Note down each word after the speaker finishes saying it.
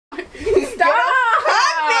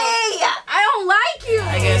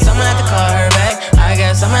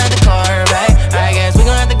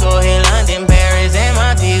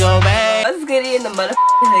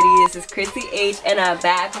Chrissy H, and I'm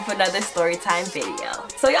back with another story time video.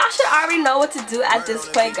 So y'all should already know what to do at this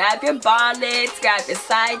point. Grab your bonnets, grab your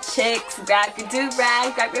side chicks, grab your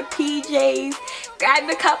do-rag, grab your PJs, grab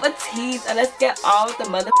your cup of teas, and let's get on with the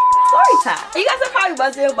mother story time. You guys are probably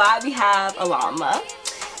wondering why we have a llama.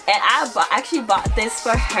 And I actually bought this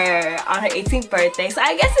for her on her 18th birthday. So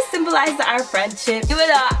I guess it symbolizes our friendship. Even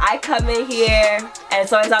though I come in here and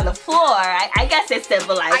it's always on the floor, I guess it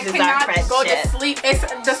symbolizes our friendship. I cannot go to sleep. It's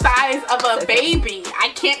the size of a baby. I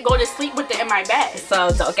can't go to sleep with it in my bed. So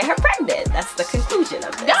don't get her pregnant. That's the conclusion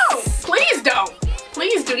of this. No, please don't.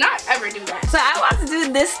 Please do not ever do that. So I want to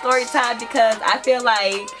do this story time because I feel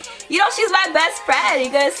like, you know, she's my best friend.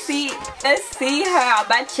 You're gonna see her on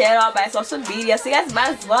my channel, on my social media. So you guys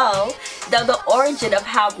might as well know the origin of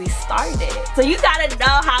how we started. So you gotta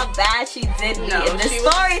know how bad she did me in this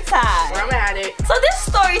story time. I'm at it. So this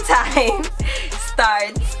story time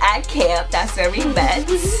starts at camp. That's where we met.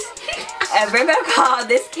 And we're gonna call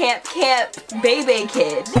this camp Baby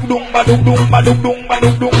Kid. Let's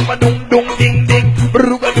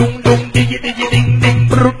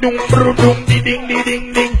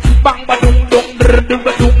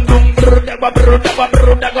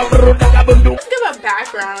give a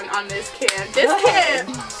background on this camp. This camp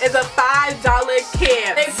is a $5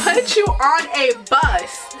 camp. They put you on a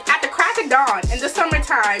bus at the crack of dawn in the summer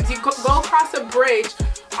times. You go across a bridge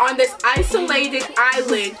on this isolated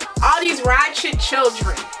island. All these ratchet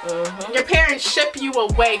children. Your parents ship you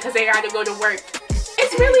away because they got to go to work.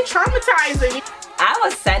 It's really traumatizing. I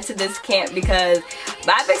was sent to this camp because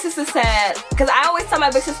my big sister said, because I always tell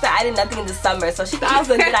my big sister I did nothing in the summer, so she thought it was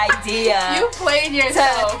a good idea. You played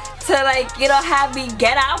yourself. To like, you know, have me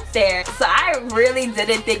get out there. So I really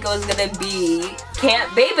didn't think it was gonna be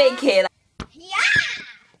Camp Baby Kid.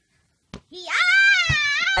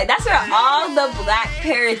 Like, that's where all the black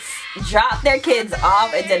parents dropped their kids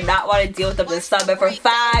off and did not want to deal with them this summer for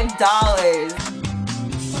 $5.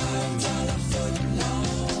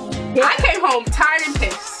 I came home tired and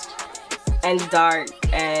pissed. And dark.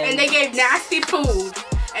 And they gave nasty food.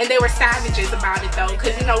 And they were savages about it though.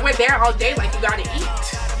 Because, you know, we're there all day like you gotta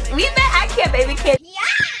eat. We met at Camp Baby Kid.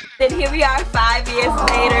 And here we are 5 years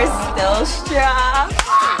later, still strong.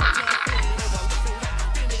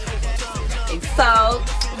 So,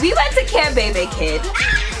 we went to Camp Baby Kid.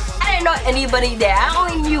 I didn't know anybody there. I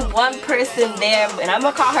only knew one person there. And I'm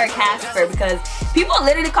gonna call her Casper because people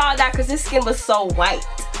literally called that because his skin was so white.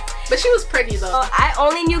 But she was pretty though. I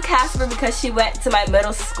only knew Casper because she went to my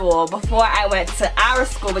middle school before I went to our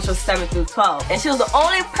school, which was 7th through 12th. And she was the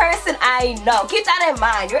only person I know. Keep that in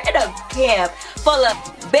mind. You're in a camp full of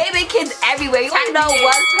baby kids everywhere. You only know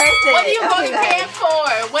one person. What do you go to camp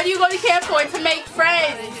for? What do you go to camp for? To make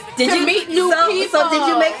friends. To meet new people. So did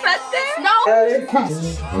you make friends there? No.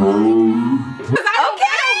 Because I don't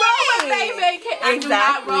roll with baby kids. I do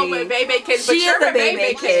not roll with baby kids. But you're a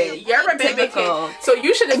baby kid. You're a baby kid. So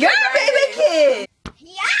you should have. You're a baby kid.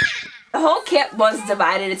 The whole camp was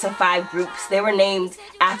divided into 5 groups. They were named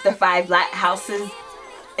after 5 lighthouses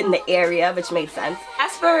in the area, which made sense.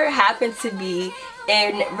 Casper happened to be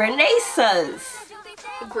in Renesa's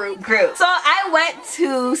group. So I went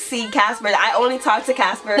to see Casper. I only talked to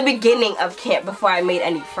Casper at the beginning of camp before I made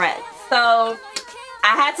any friends. So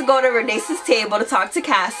I had to go to Renesa's table to talk to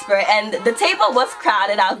Casper, and the table was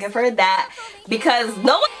crowded, I'll give her that, because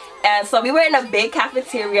no one. And so we were in a big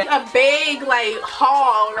cafeteria. A big like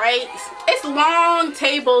hall, right? It's long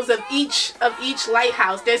tables of each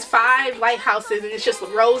lighthouse. There's 5 lighthouses and it's just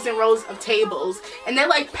rows and rows of tables. And they're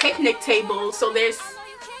like picnic tables, so there's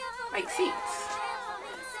like seats.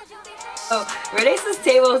 So Renesa's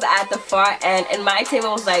table was at the far end and my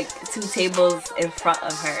table was like 2 tables in front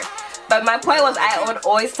of her. But my point was I would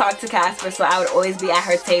always talk to Casper, so I would always be at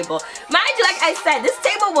her table. Mind you, like I said, this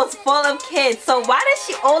table was full of kids, so why did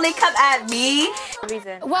she only come at me?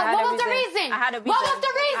 What was the reason? I had a reason. What was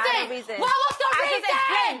the reason? What was the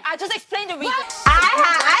reason? I just explained the reason.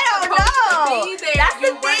 I don't know. That's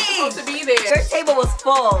the thing. Supposed to be there. Your table was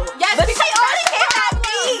full. Yes, but she only came at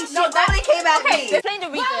me. She only came at me. Explain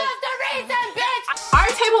the reason. What was the reason, bitch?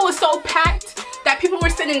 Our table was so packed that people were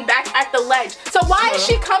sitting back at the ledge. So why is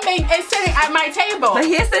she coming and sitting at my table? But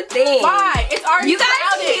here's the thing. Why? It's already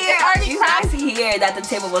crowded. You guys hear that the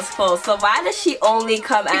table was full. So why does she only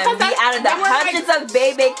come at me out of the hundreds of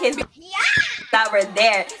baby kids that were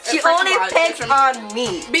there? She only picked on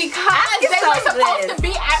me. Because they were supposed to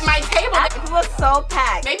be at my table. It was so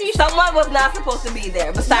packed. Maybe someone was not supposed to be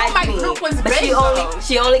there besides me. No, my group was big.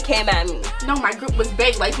 She only came at me. No, my group was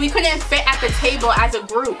big. Like, we couldn't fit at the table as a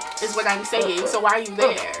group, is what I'm saying. So why are you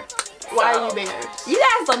there? Why are you there? You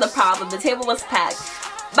guys know the problem. The table was packed.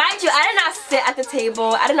 Mind you, I did not sit at the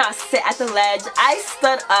table. I did not sit at the ledge. I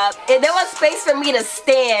stood up. And there was space for me to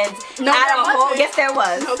stand No, at a whole. Yes, there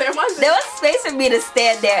was. No, there wasn't. There was space for me to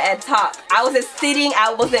stand there and talk. I wasn't sitting.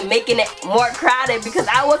 I wasn't making it more crowded because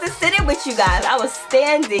I wasn't sitting with you guys. I was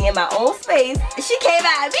standing in my own space. She came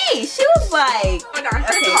at me. She was like, hold on.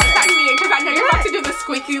 First of all, tag me in because I know you're about to do the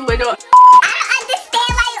squeaky little. I don't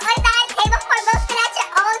understand why you always got a table for go sit at your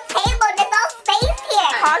own table. There's no space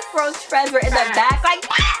here. cockroach friends were in the back, like,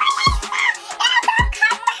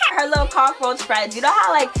 her little cockroach friends. You know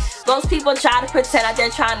how like most people try to pretend that they're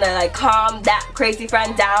trying to like calm that crazy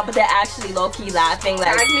friend down, but they're actually low-key laughing,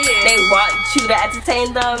 like they want you to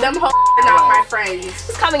entertain them. Them hoes are not my friends.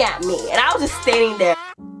 It's coming at me, and I was just standing there.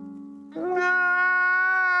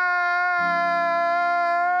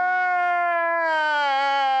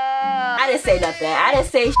 I didn't say nothing. I didn't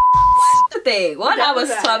say thing. One, I was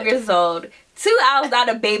 12 years old. Two, I was not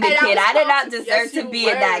a baby kid. I did not deserve to be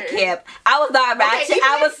in that camp. I was not ratchet.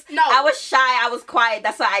 I was shy. I was quiet.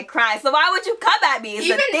 That's why I cried. So why would you come at me?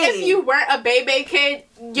 Even if you weren't a baby kid,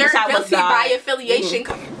 you're guilty by affiliation.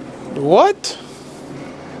 What?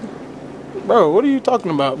 Bro, what are you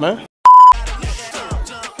talking about, man?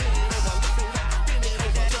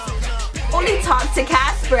 Only talked to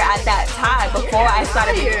Casper at that time before I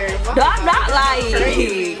started. No, I'm not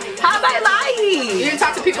lying. How am I lying? You didn't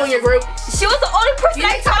talk to people in your group. She was the only person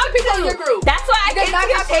I talked to. People in your group. That's why I came to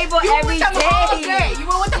your table every day. You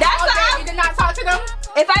were with them all day. You did not talk to them.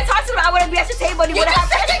 If I talked to them, I wouldn't be at your table. You would have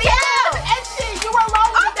had to be out. You were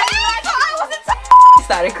alone with them. So I wasn't.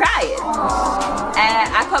 Started crying, and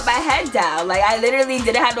I put my head down. Like I literally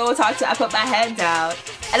didn't have no one to talk to. I put my head down,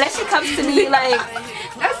 and then she comes to me like.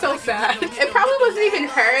 That's so sad. It probably wasn't even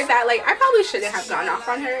her that like I probably shouldn't have gone off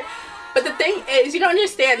on her. But the thing is, you don't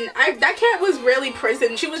understand, that camp was really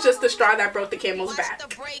prison. She was just the straw that broke the camel's back.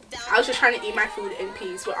 I was just trying to eat my food in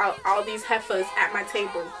peace with all these heifers at my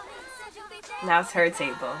table. Now it's her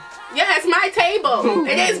table. Yeah, it's my table.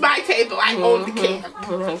 It is my table. I own the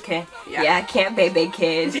camp. Okay. Yeah, camp baby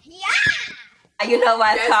kid. You know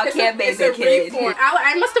why it's called camp baby kid.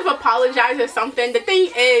 I must have apologized or something. The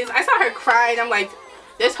thing is, I saw her crying. I'm like,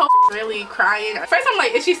 this whole really crying. First I'm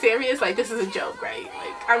like, is she serious? Like, this is a joke, right?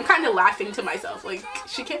 Like, I'm kind of laughing to myself. Like,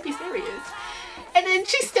 she can't be serious. And then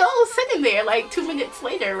she's still sitting there like 2 minutes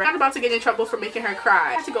later. I'm not about to get in trouble for making her cry.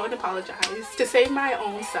 I have to go and apologize to save my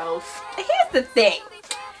own self. Here's the thing.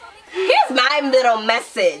 Here's my little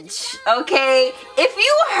message, okay? If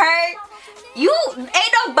you hurt,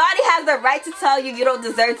 ain't nobody has the right to tell you you don't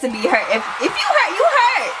deserve to be hurt. If you hurt, you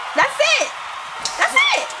hurt. That's it. That's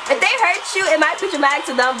it. If they hurt you, it might be dramatic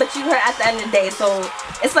to them, but you hurt at the end of the day. So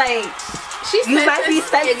it's like you might be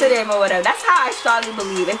sensitive or whatever. That's how I strongly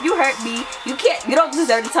believe. If you hurt me, you don't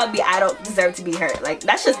deserve to tell me I don't deserve to be hurt. Like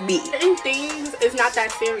that's just me. Certain things is not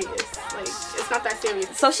that serious. Like it's not that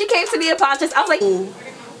serious. So she came to me and apologized. I was like, ooh.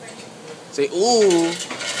 Say ooh.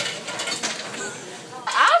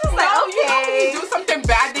 I was just like, okay. You know when you do something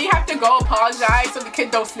bad, then you have to go apologize so the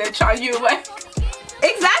kid don't snitch on you. Like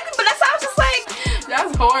exactly, but that's how I was just like.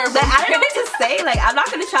 That's horrible. Like, I didn't know what to say. Like, I'm not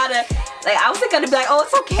gonna try to. Like, I wasn't gonna be like, oh,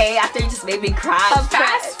 it's okay after you just made me cry.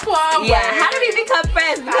 Fast forward. Yeah, how did we become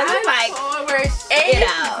friends? Because it's like, forward.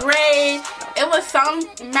 8th grade. It was some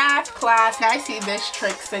math class, and I see this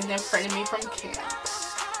trick sitting in front of me from camp.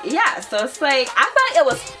 Yeah, so it's like I thought it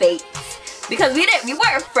was fate. Because we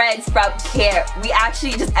weren't friends from camp. We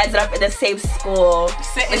actually just ended up in the same school,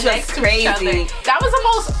 which was crazy. That was the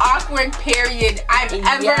most awkward period I've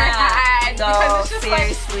ever had. No, because it's just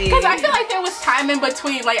seriously. Because I feel like there was time in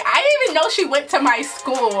between. Like I didn't even know she went to my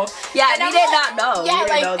school. Yeah, we did not know. Yeah,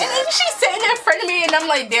 like, and then she's sitting in front of me, and I'm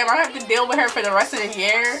like, damn, I have to deal with her for the rest of the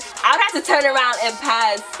year. I would have to turn around and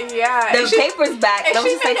pass the papers back. And it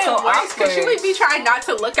was just like so awkward. Because she would be trying not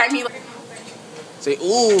to look at me. Like, say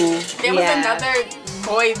ooh. There was another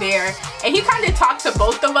boy there, and he kind of talked to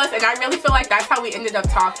both of us, and I really feel like that's how we ended up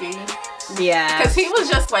talking. Yeah. Because he was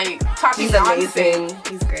just like talking nonsense. Amazing.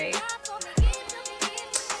 He's great. Yeah.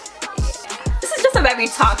 This is just a very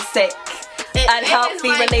toxic,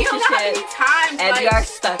 unhealthy relationship. You know how many times, and we are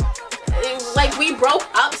stuck. Like we broke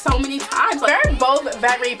up so many times. Like, we're both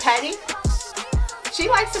very petty. She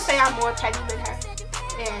likes to say I'm more petty than her.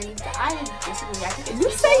 And I disagree. I think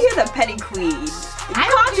you say you're the petty queen. I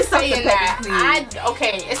don't be saying that.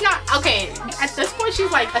 Okay, it's not okay. At this point,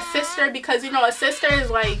 she's like a sister because you know a sister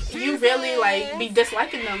is like you really like be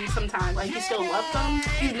disliking them sometimes. Like you still love them.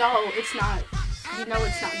 You know it's not. You know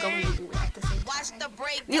it's not going anywhere at the same time.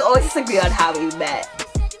 You always disagree on how we met,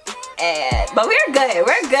 but we're good.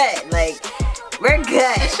 We're good. Like we're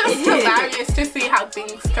good. It's just hilarious to see how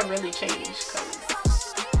things can really change.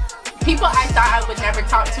 People I thought I would never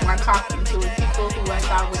talk to, I'm talking to, and people who I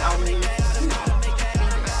thought would always.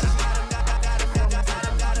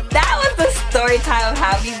 That was the story time of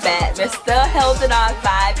how we met. We're still holding on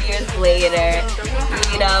 5 years later.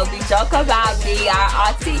 You know, we joke about me, our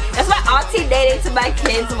auntie. That's my auntie dating to my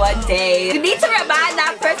kids one day. You need to remind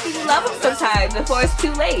that person you love them sometimes before it's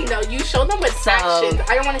too late. No, you show them with actions.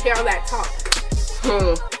 I don't want to hear all that talk.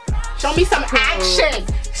 Show me some action.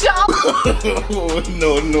 Show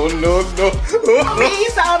No. me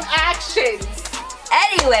some actions.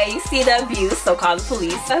 Anyway, you see the abuse, so call the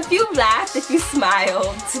police. If you laughed, if you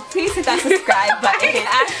smiled, please hit that subscribe button.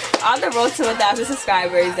 I'm on the road to 1,000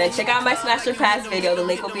 subscribers, and check out my Smash Your Pass video. The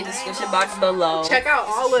link will be in the description box below. Check out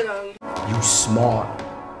all of them. You smart,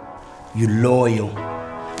 you loyal,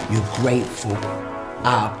 you grateful.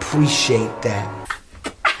 I appreciate that.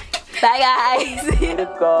 Bye guys. See the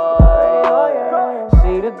goal,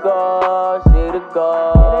 see the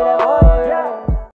goal.